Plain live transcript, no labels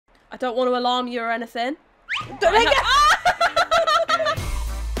I don't want to alarm you or anything. Don't make it.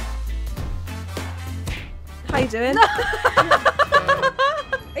 How you doing? No.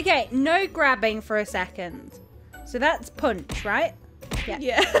 Okay, no grabbing for a second. So that's punch, right?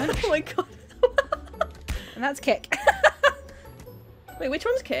 Yeah. Punch. Oh my god. And that's kick. Wait, which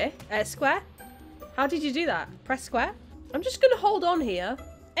one's kick? Square. How did you do that? Press square. I'm just gonna hold on here.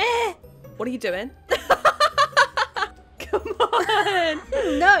 What are you doing? Come on.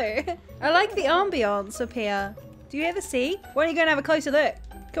 No. I like the ambiance up here. Do you hear the sea? Why don't you go and have a closer look?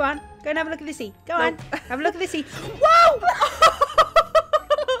 Come on. Go and have a look at the sea. Go on. Have a look at the sea. Whoa!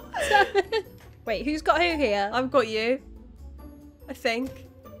 Wait, who's got who here? I've got you. I think.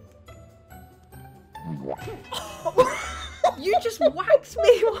 You just waxed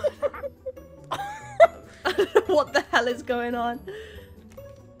me. I don't know what the hell is going on.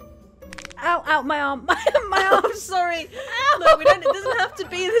 Ow, ow, my arm. My arm. I'm sorry. No, we don't. It doesn't have to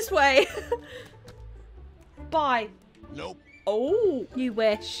be this way. Bye. Nope. Oh. You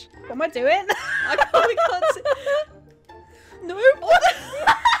wish. What am I doing? I can't see. No. What the hell?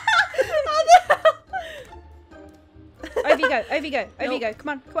 Over you go. Over you go. Over you go. Come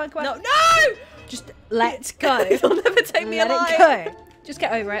on. Come on. Come on. No. No. Just let go. You'll never take me alive. Let it go. Just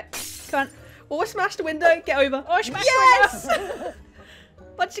get over it. Come on. Oh, I smashed the window. Get over. Oh, I smashed the window.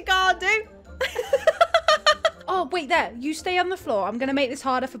 What you gonna do? Oh, wait there. You stay on the floor. I'm going to make this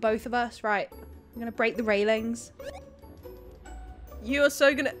harder for both of us. Right. I'm going to break the railings. You are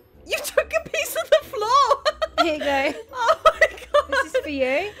so gonna... You took a piece of the floor. Here you go. Oh my god. This is for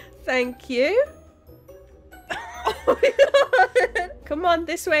you. Thank you. Oh my god. Come on,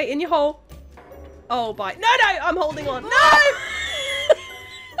 this way, in your hole. Oh, bye. No, no, I'm holding on. No!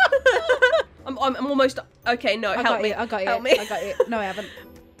 I'm almost... Okay, no, help me. I got you. Help me. I got you. No, I haven't.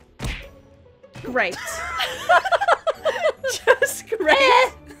 Great. Just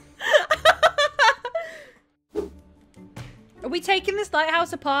great. Are we taking this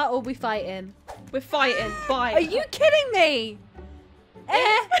lighthouse apart or are we fighting? We're fighting. Bye. Are you kidding me?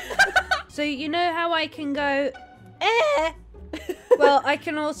 So you know how I can go well, I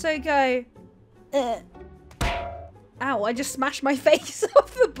can also go Ow, I just smashed my face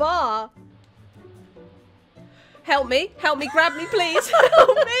off the bar. Help me. Help me. Grab me, please.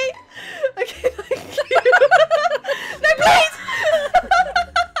 Help me. Okay, thank you. No, please.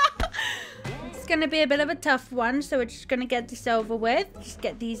 It's going to be a bit of a tough one, so we're just going to get this over with. Just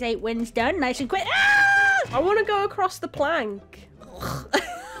get these 8 wins done nice and quick. Ah! I want to go across the plank.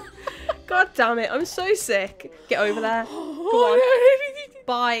 God damn it. I'm so sick. Get over there. Go on.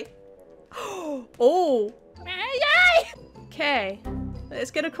 Bye. Oh. Okay.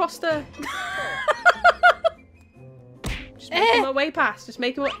 Let's get across the... Just making my way past. Just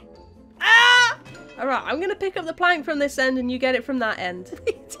making my... Ah! Alright, I'm going to pick up the plank from this end and you get it from that end. What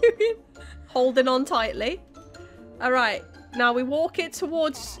are you doing? Holding on tightly. Alright, now we walk it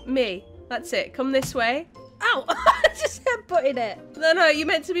towards me. That's it. Come this way. Ow! I just headbutted it. No, you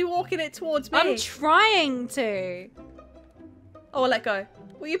meant to be walking it towards me. I'm trying to. Oh, I'll let go.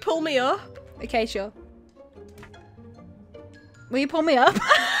 Will you pull me up? Okay, sure. Will you pull me up?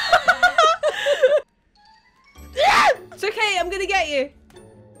 It's okay, I'm gonna get you.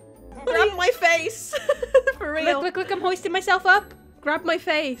 Grab my face. For real. Look, I'm hoisting myself up. Grab my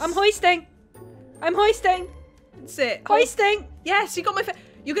face. I'm hoisting. I'm hoisting. That's it. Hoisting. Yes, you got my face.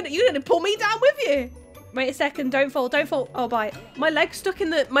 You're gonna pull me down with you. Wait a second, don't fall, don't fall. Oh, bye. My leg's stuck in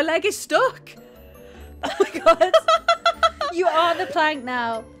the... My leg is stuck. Oh my god. You are the plank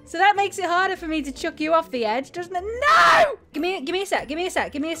now. So that makes it harder for me to chuck you off the edge, doesn't it? No! Give me a sec, give me a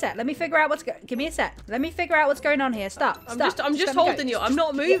sec. Let me figure out what's give me a sec. Let me figure out what's going on here. Stop. I'm Stop. just let me holding go. you. I'm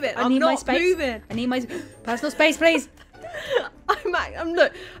not moving. Yeah, I'm not moving. I need my personal space, please. I'm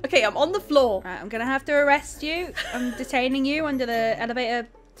look. Okay, I'm on the floor. Right, I'm gonna have to arrest you. I'm detaining you under the Elevator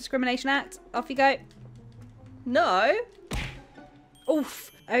Discrimination Act. Off you go. No.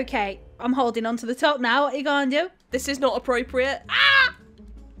 Oof. Okay, I'm holding on to the top now. What are you gonna do? This is not appropriate. Ah!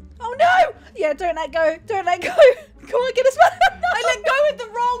 Oh no! Yeah, don't let go. Don't let go. Come on, get us back. I let go with the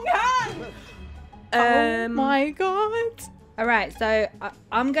wrong hand. Oh my god. All right, so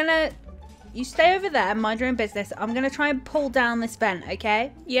I'm gonna... You stay over there, mind your own business. I'm gonna try and pull down this vent,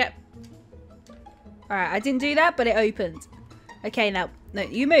 okay? Yep. All right, I didn't do that, but it opened. Okay, now, no,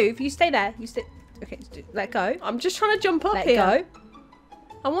 you move. You stay there. You stay... Okay, let go. I'm just trying to jump up Let here. go.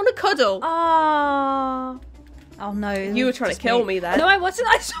 I want to cuddle. Ah. Oh no. You were trying to kill me then. No, I wasn't.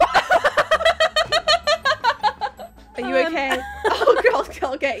 I saw. Are you okay? Oh God,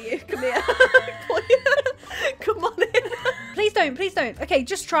 I'll get you. Come here. Come on in. Please don't. Please don't. Okay,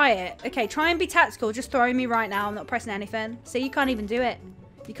 just try it. Okay, try and be tactical. Just throwing me right now. I'm not pressing anything. So you can't even do it.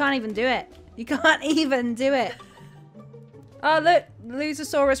 You can't even do it. You can't even do it. Oh, look.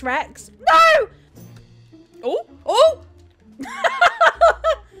 Lusosaurus Rex. No! Oh! Oh!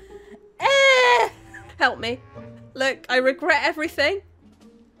 Eh! Help me. Look, I regret everything.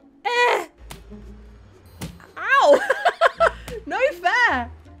 Eh! Ow! No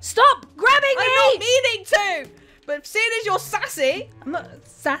fair. Stop grabbing me! I'm not meaning to. But seeing as you're sassy. I'm not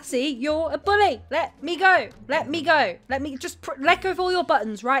sassy. You're a bully. Let me go. Let me go. Let me just let go of all your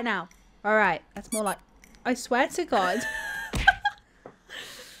buttons right now. All right. That's more like. I swear to God.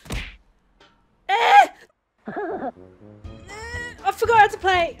 Eh! I forgot how to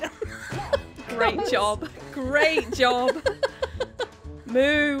play. Great job. Great job.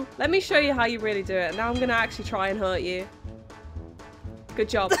 Moo. Let me show you how you really do it. Now I'm going to actually try and hurt you. Good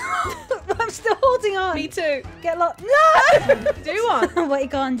job. I'm still holding on. Me too. Get locked. No! Do one. What you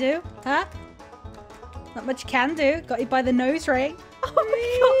gonna do? Huh? Not much you can do. Got you by the nose ring. Oh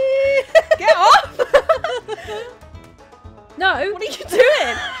my God. Get off. No. What are you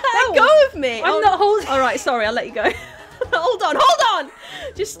doing? Let go of me. I'm not holding. All right, sorry. I'll let you go. Hold on. Hold on.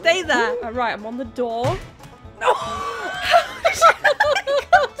 Just stay there. All right, I'm on the door. No.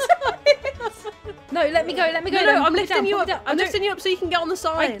 No, let me go. Let me go. No, I'm Put me lifting down, you put up. me down. I'm lifting you up so you can get on the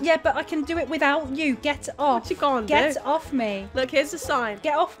sign. Yeah, but I can do it without you. Get off. What you gonna Get do? off me. Look, here's the sign.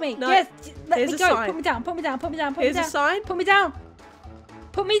 Get off me. No, Yes. Let here's me a go. sign. Put me down. Put me down. Put me down. Put Here's me a down. sign. Put me down.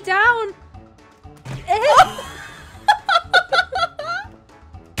 Put me down.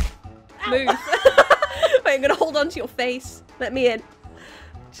 Move. Wait, I'm gonna hold on to your face. Let me in.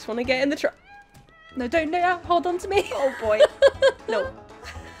 Just want to get in the truck. No, don't. No, hold on to me. Oh boy. No.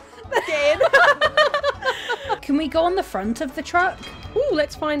 Get in. Can we go on the front of the truck? Ooh,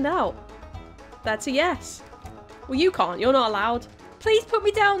 let's find out. That's a yes. Well, you can't. You're not allowed. Please put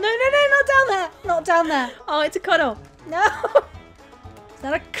me down. No, no, no, not down there. Not down there. Oh, it's a cuddle. No. It's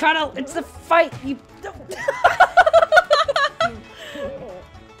not a cuddle. It's a fight. You don't.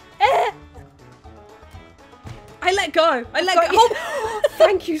 I let go. I let got go. you. Oh,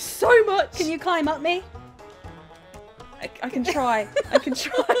 thank you so much. Can you climb up me? I can try. I can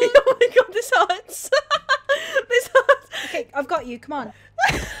try. Oh my God, this hurts. This hurts. Okay, I've got you. Come on.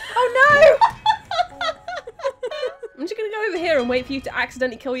 Oh no! I'm just gonna go over here and wait for you to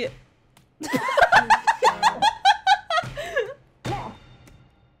accidentally kill you.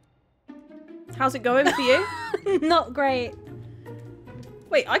 How's it going for you? Not great.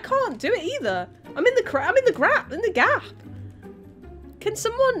 Wait, I can't do it either. I'm in the gap. Can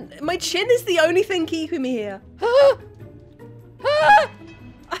someone? My chin is the only thing keeping me here.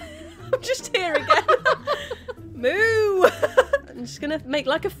 I'm just here again. Moo. I'm just gonna make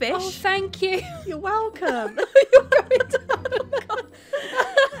like a fish. Oh, thank you. You're welcome. You're going down. Oh, God.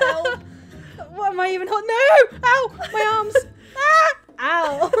 Ow. What am I even holding? No! Ow! My arms. Ah!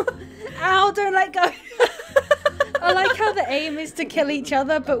 Ow! Ow! Don't let go. I like how the aim is to kill each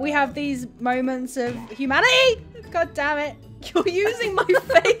other, but we have these moments of humanity. God damn it. You're using my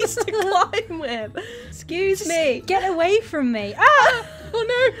face to climb with. Excuse me. Get away from me. Ah! Oh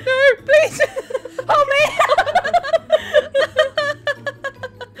no, no, please. Hold me.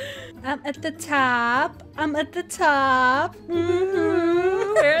 I'm at the top. I'm at the top.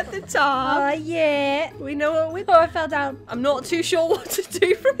 Ooh, we're at the top. Oh yeah. We know what we're. Oh, I fell down. I'm not too sure what to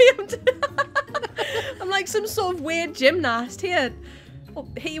do from here. I'm like some sort of weird gymnast. Here, I'll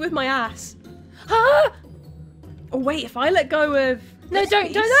hit you with my ass. Ah! Oh wait, if I let go of No, this don't,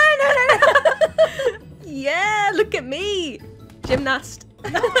 piece- no. Yeah, look at me, gymnast.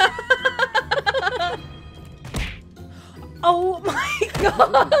 Oh my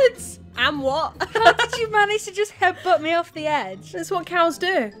God. And what? How did you manage to just headbutt me off the edge? That's what cows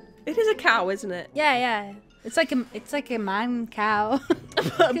do. It is a cow, isn't it? Yeah, yeah. It's like a man cow.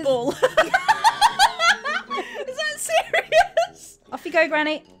 A bull. Is that serious? Off you go,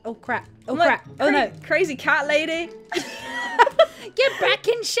 Granny. Oh crap. Oh I'm like, crap. Oh no. Crazy cat lady. Get back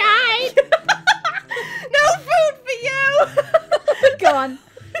in shine. No food for you. We're gone.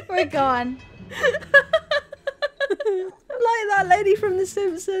 We're gone. I'm like that lady from The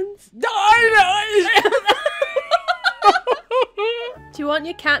Simpsons. Do you want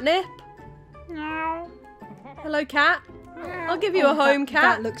your catnip? No. Hello, cat. I'll give you a home, cat.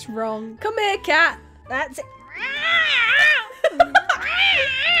 That looks wrong. Come here, cat. That's it.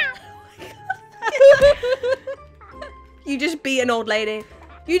 You just beat an old lady.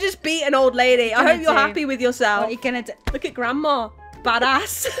 You just beat an old lady. I hope you're happy with yourself. What are you gonna do? Look at grandma.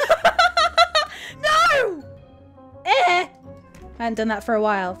 Badass. No! I hadn't done that for a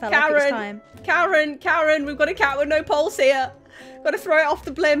while. Felt like it was time. Karen, we've got a cat with no pulse here. Got to throw it off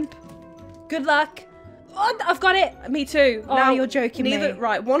the blimp. Good luck. Oh, I've got it. Me too. Oh, you're joking me.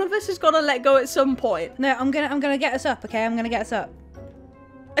 Right, one of us has got to let go at some point. No, I'm gonna get us up. Okay, I'm gonna get us up.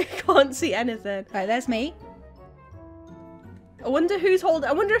 I can't see anything. Right, there's me. I wonder who's holding.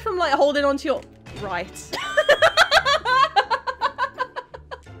 I wonder if I'm like holding onto your right.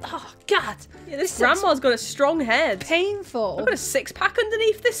 Oh God. Yeah, this grandma's got a strong head. Painful. I've got a 6-pack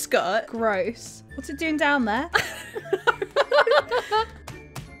underneath this skirt. Gross. What's it doing down there?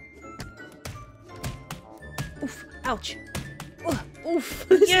 Oof. Ouch. Oof.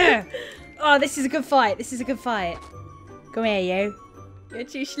 Yeah. Oh, this is a good fight. This is a good fight. Come here, you. You're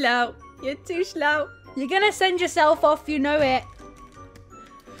too slow. You're too slow. You're gonna send yourself off, you know it.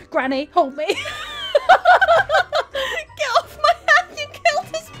 Granny, hold me. Get off my hand, you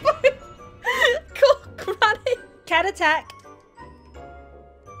killed us both. God, Granny. Cat attack.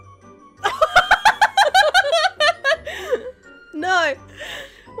 No.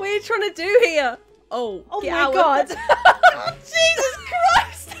 What are you trying to do here? Oh, Oh get my out God. of the... Oh, Jesus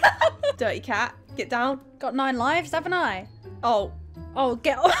Christ. Dirty cat, get down. Got 9 lives, haven't I? Oh. Oh,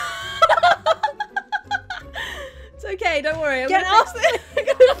 get off. It's okay, don't worry. I'm Get gonna off. fix this. I'm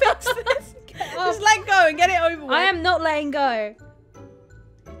gonna fix this. off. Just let go and get it over with. I am not letting go.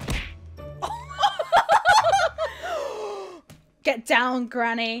 Get down,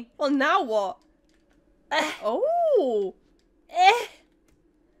 Granny. Well, now what? Oh. Eh.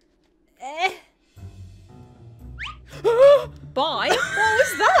 Eh. Bye. What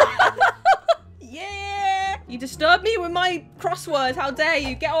was that? Yeah. You disturbed me with my crossword. How dare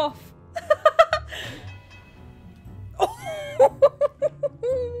you? Get off.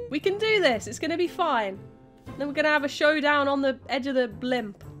 We can do this. It's going to be fine. Then we're going to have a showdown on the edge of the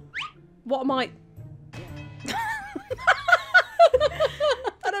blimp. What am I...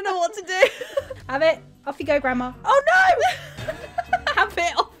 I don't know what to do. Have it. Off you go, Grandma. Oh no! Have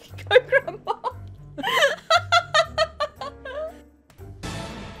it. Off you go, Grandma.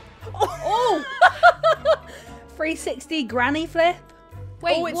 Oh! 360 Granny flip.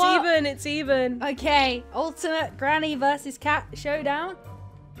 Wait, Oh, it's what? even. It's even. Okay, ultimate Granny versus Cat showdown.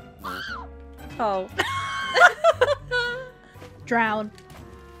 Oh. Drown.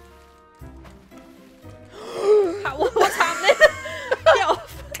 What's happening? Get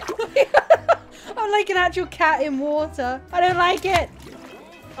off. I'm like an actual cat in water. I don't like it.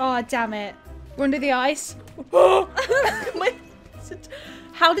 Oh, damn it. We're under the ice.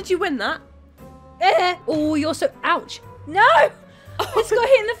 How did you win that? Oh, you're so... Ouch. No! I just got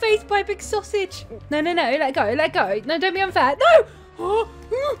hit in the face by a big sausage. No, no, no. Let go. Let go. No, don't be unfair. No!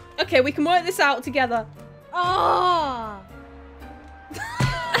 Okay, we can work this out together. Ah!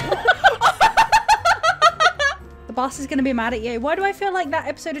 The boss is going to be mad at you. Why do I feel like that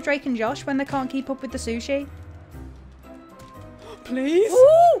episode of Drake and Josh when they can't keep up with the sushi? Please?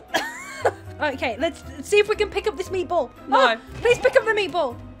 Okay, let's see if we can pick up this meatball. No. Oh, please pick up the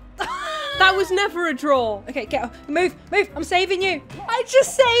meatball. That was never a draw. Okay, get off. Move, move. I'm saving you. I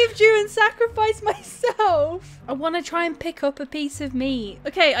just saved you and sacrificed myself. I want to try and pick up a piece of meat.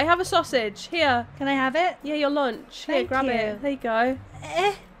 Okay, I have a sausage. Here. Can I have it? Yeah, your lunch. Here, Thank grab you. it. There you go.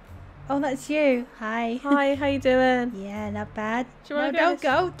 Oh, that's you. Hi. Hi, how you doing? Yeah, not bad. Do you wanna No, don't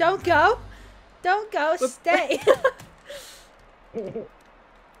go. Don't go. Don't go. Stay.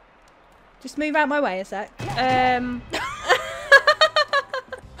 Just move out my way a sec.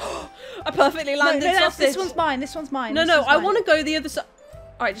 I perfectly landed no, sausage. this one's mine. This one's mine. No, no, I want to go the other side.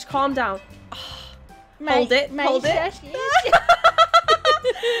 All right, just calm down. Hold it. Hold it.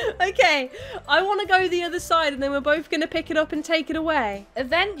 Okay, I want to go the other side, and then we're both going to pick it up and take it away.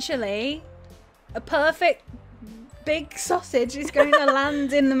 Eventually, a perfect big sausage is going to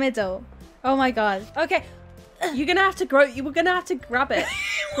land in the middle. Oh my god. Okay. You're going to have to grow. You were going to have to grab it.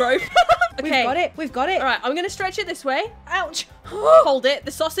 Grow. Okay. We've got it. We've got it. All right, I'm going to stretch it this way. Ouch. Hold it.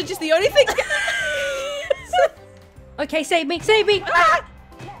 The sausage is the only thing. Okay, save me. Save me. Ah!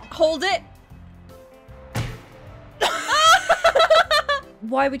 Hold it.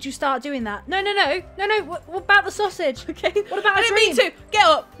 Why would you start doing that? No, no, no. No, no. What about the sausage? Okay. What about I a didn't dream? mean to. Get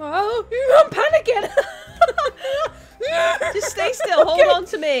up. Oh, I'm panicking. Just stay still. Hold on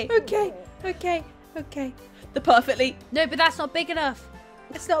to me. Okay. Okay. Okay. The perfectly. No, but that's not big enough.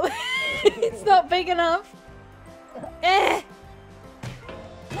 It's not. It's not big enough.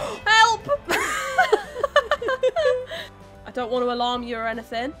 Help! I don't want to alarm you or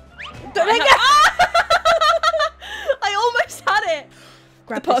anything. Don't let go. I almost had it.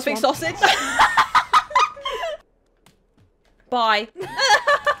 Grab The perfect this one. sausage. Bye.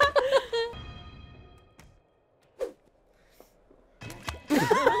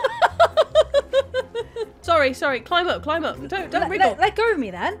 Sorry. sorry. Climb up. Don't wriggle. Let go of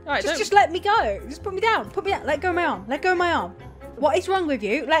me then. All right, just let me go. Just put me down. Let go of my arm. Let go of my arm. What is wrong with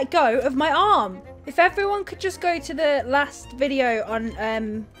you? Let go of my arm. If everyone could just go to the last video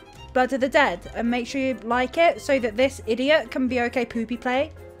on Blood of the Dead and make sure you like it so that this idiot can be okay poopy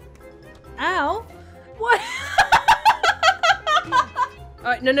play. Ow. What?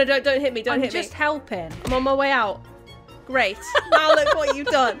 Alright, no, don't hit me, don't hit me. I'm just helping. I'm on my way out. Great. Now look what you've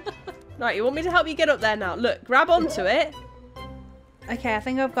done. Right, you want me to help you get up there now? Look, grab onto it. Okay, I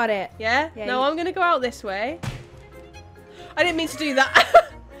think I've got it. Yeah? No, I'm going to go out this way. I didn't mean to do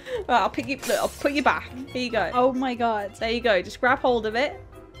that. Right, I'll pick you, look, I'll put you back. Here you go. Oh my god. There you go. Just grab hold of it.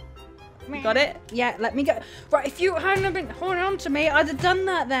 You got it? Yeah, let me go. Right, if you hadn't been holding on to me, I'd have done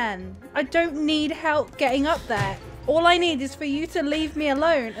that then. I don't need help getting up there. All I need is for you to leave me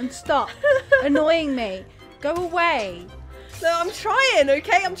alone and stop annoying me. Go away. No, I'm trying,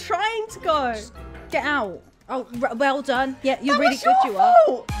 okay? I'm trying to go. Just get out. Oh, well done. Yeah, you're That really was good, your you are.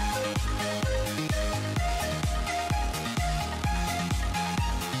 fault.